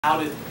How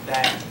did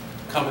that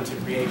come into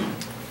creation?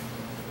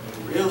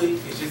 Really,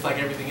 it's just like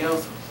everything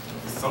else.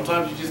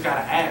 Sometimes you just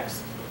gotta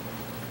ask.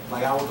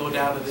 Like I would go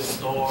down to this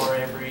store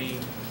every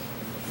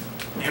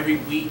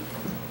week.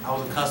 I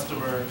was a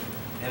customer,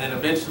 and then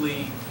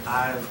eventually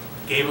I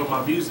gave them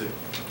my music.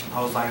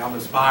 I was like, I'm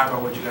inspired by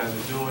what you guys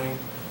are doing.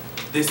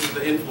 This is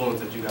the influence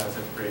that you guys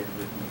have created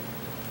with me.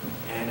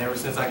 And ever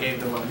since I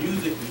gave them my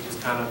music, we just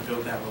kind of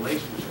built that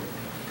relationship.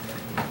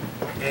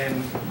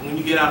 And when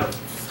you get out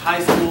of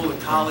high school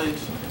and college,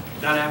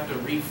 you're gonna have to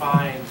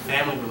refine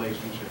family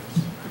relationships.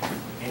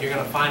 And you're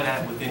gonna find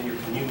that within your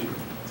community.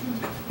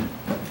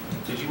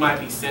 Because you might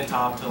be sent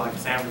off to like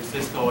San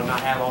Francisco and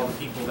not have all the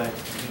people that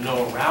you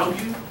know around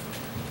you.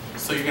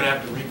 So you're gonna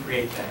have to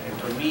recreate that. And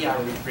for me, I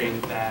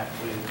recreated that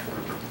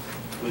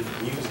with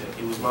music.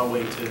 It was my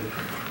way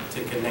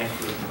to connect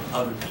with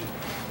other people.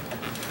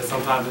 Because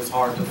sometimes it's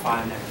hard to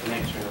find that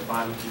connection or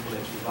find the people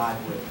that you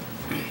vibe with.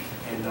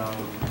 And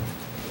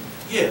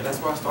yeah, that's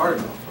where I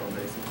started off from,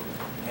 basically.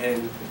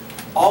 And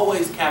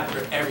always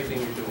capture everything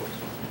you're doing,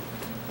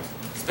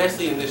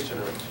 especially in this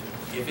generation.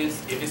 If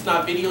it's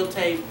not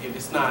videotape, if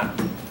it's not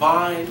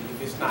Vine,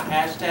 if it's not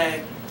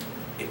hashtag,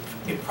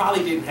 it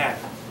probably didn't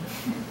happen.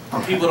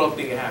 Or people don't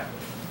think it happened.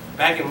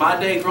 Back in my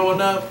day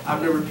growing up, I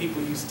remember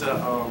people used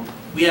to,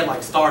 we had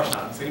like star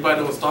shots.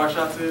 Anybody know what star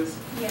shots is?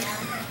 Yeah.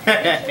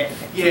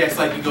 Yeah, it's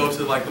like you go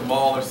to like the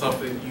mall or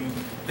something,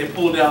 they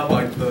pull down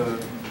like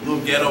the little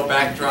ghetto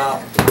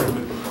backdrop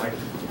with like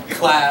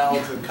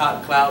clouds and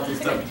cotton clouds and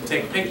stuff. You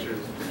take pictures.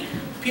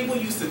 People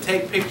used to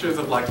take pictures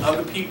of like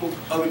other people,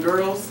 other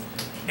girls,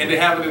 and they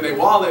have it in their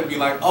wallet and be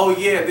like, oh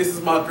yeah, this is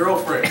my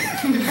girlfriend.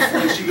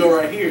 And she go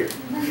right here.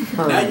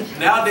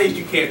 Nowadays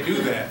you can't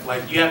do that.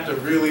 Like you have to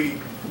really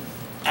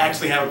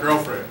actually have a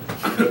girlfriend.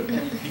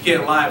 You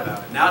can't lie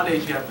about it.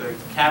 Nowadays you have to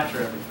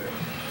capture everything.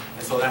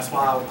 And so that's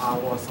why I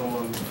want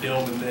someone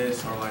filming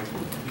this, or like we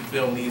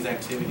film these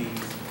activities.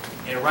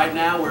 And right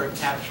now we're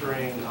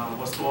capturing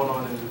what's going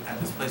on at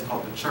this place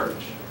called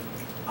ThChrch.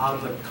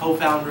 I'm the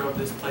co-founder of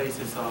this place.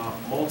 It's a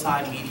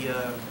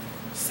multimedia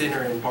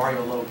center in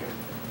Barrio Logan.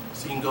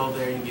 So you can go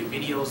there, you can get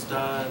videos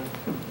done.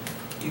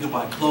 You can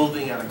buy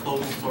clothing at a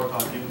clothing store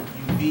called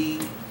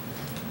UV.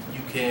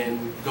 You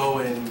can go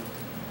and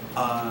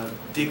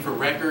dig for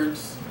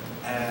records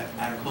at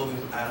a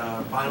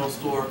vinyl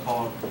store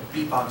called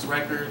Beatbox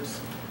Records.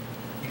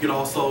 You can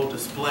also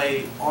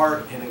display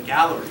art in a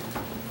gallery.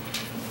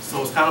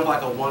 So it's kind of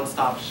like a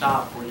one-stop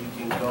shop where you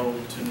can go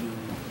to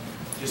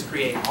just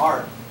create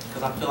art.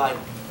 Because I feel like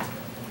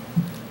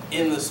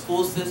in the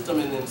school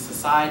system and in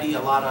society,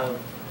 a lot of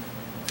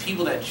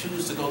people that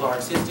choose to go the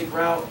artistic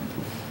route,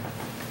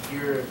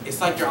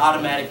 it's like you're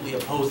automatically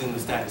opposing the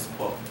status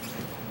quo.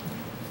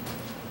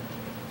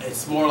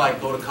 It's more like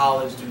go to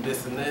college, do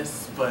this and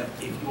this, but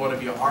if you want to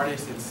be an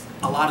artist, it's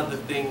a lot of the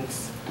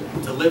things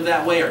to live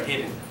that way are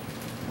hidden.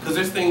 Because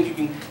there's things you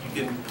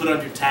can put on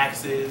your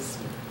taxes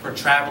for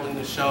traveling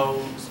to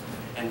shows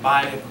and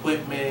buying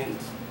equipment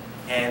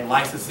and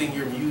licensing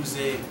your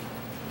music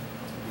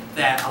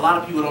that a lot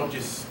of people don't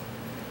just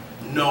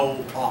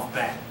know off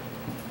bat.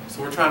 So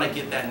we're trying to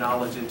get that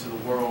knowledge into the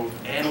world,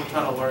 and we're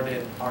trying to learn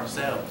it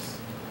ourselves.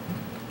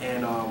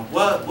 And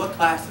what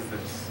class is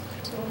this?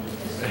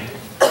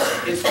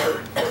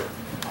 History.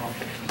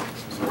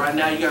 So right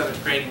now you guys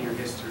are creating your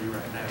history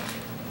right now.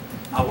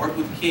 I work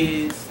with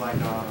kids, like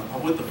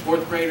I'm with the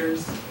 4th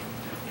graders,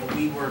 and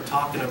we were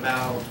talking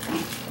about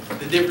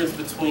the difference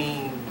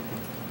between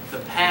the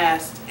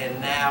past and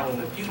now and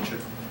the future.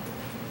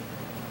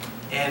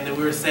 And then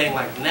we were saying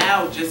like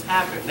now just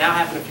happened. Now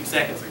happened a few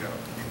seconds ago.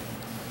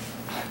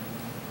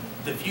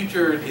 The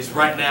future is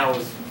right now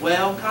as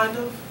well, kind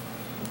of.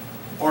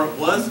 Or it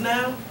was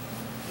now.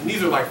 And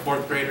these are like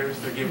 4th graders.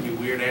 They're giving me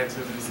weird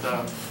answers and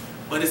stuff.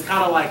 But it's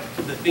kind of like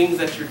the things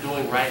that you're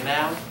doing right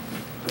now,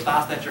 the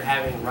thoughts that you're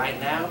having right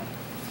now,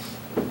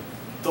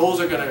 those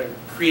are going to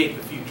create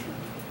the future.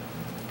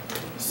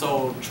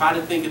 So try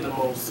to think in the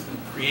most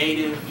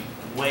creative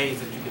ways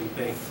that you can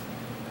think.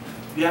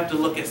 You have to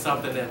look at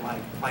something that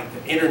like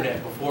the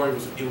internet before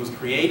it was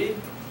created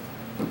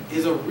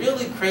is a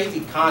really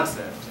crazy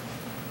concept.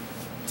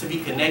 To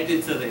be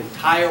connected to the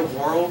entire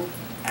world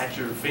at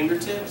your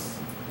fingertips.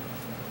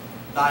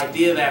 The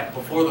idea that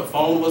before the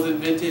phone was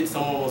invented,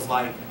 someone was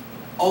like,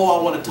 oh,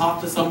 I want to talk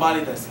to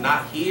somebody that's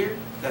not here,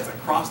 that's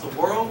across the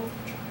world.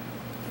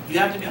 You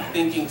have to be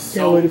thinking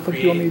so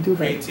creatively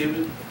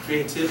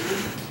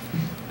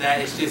that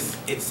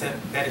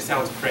it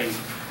sounds crazy.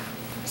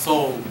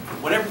 So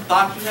whatever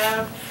thought you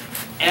have,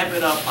 amp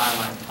it up by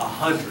like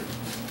 100.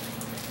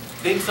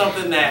 Think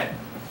something that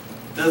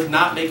does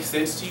not make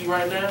sense to you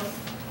right now,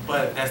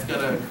 but that's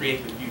gonna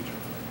create the future.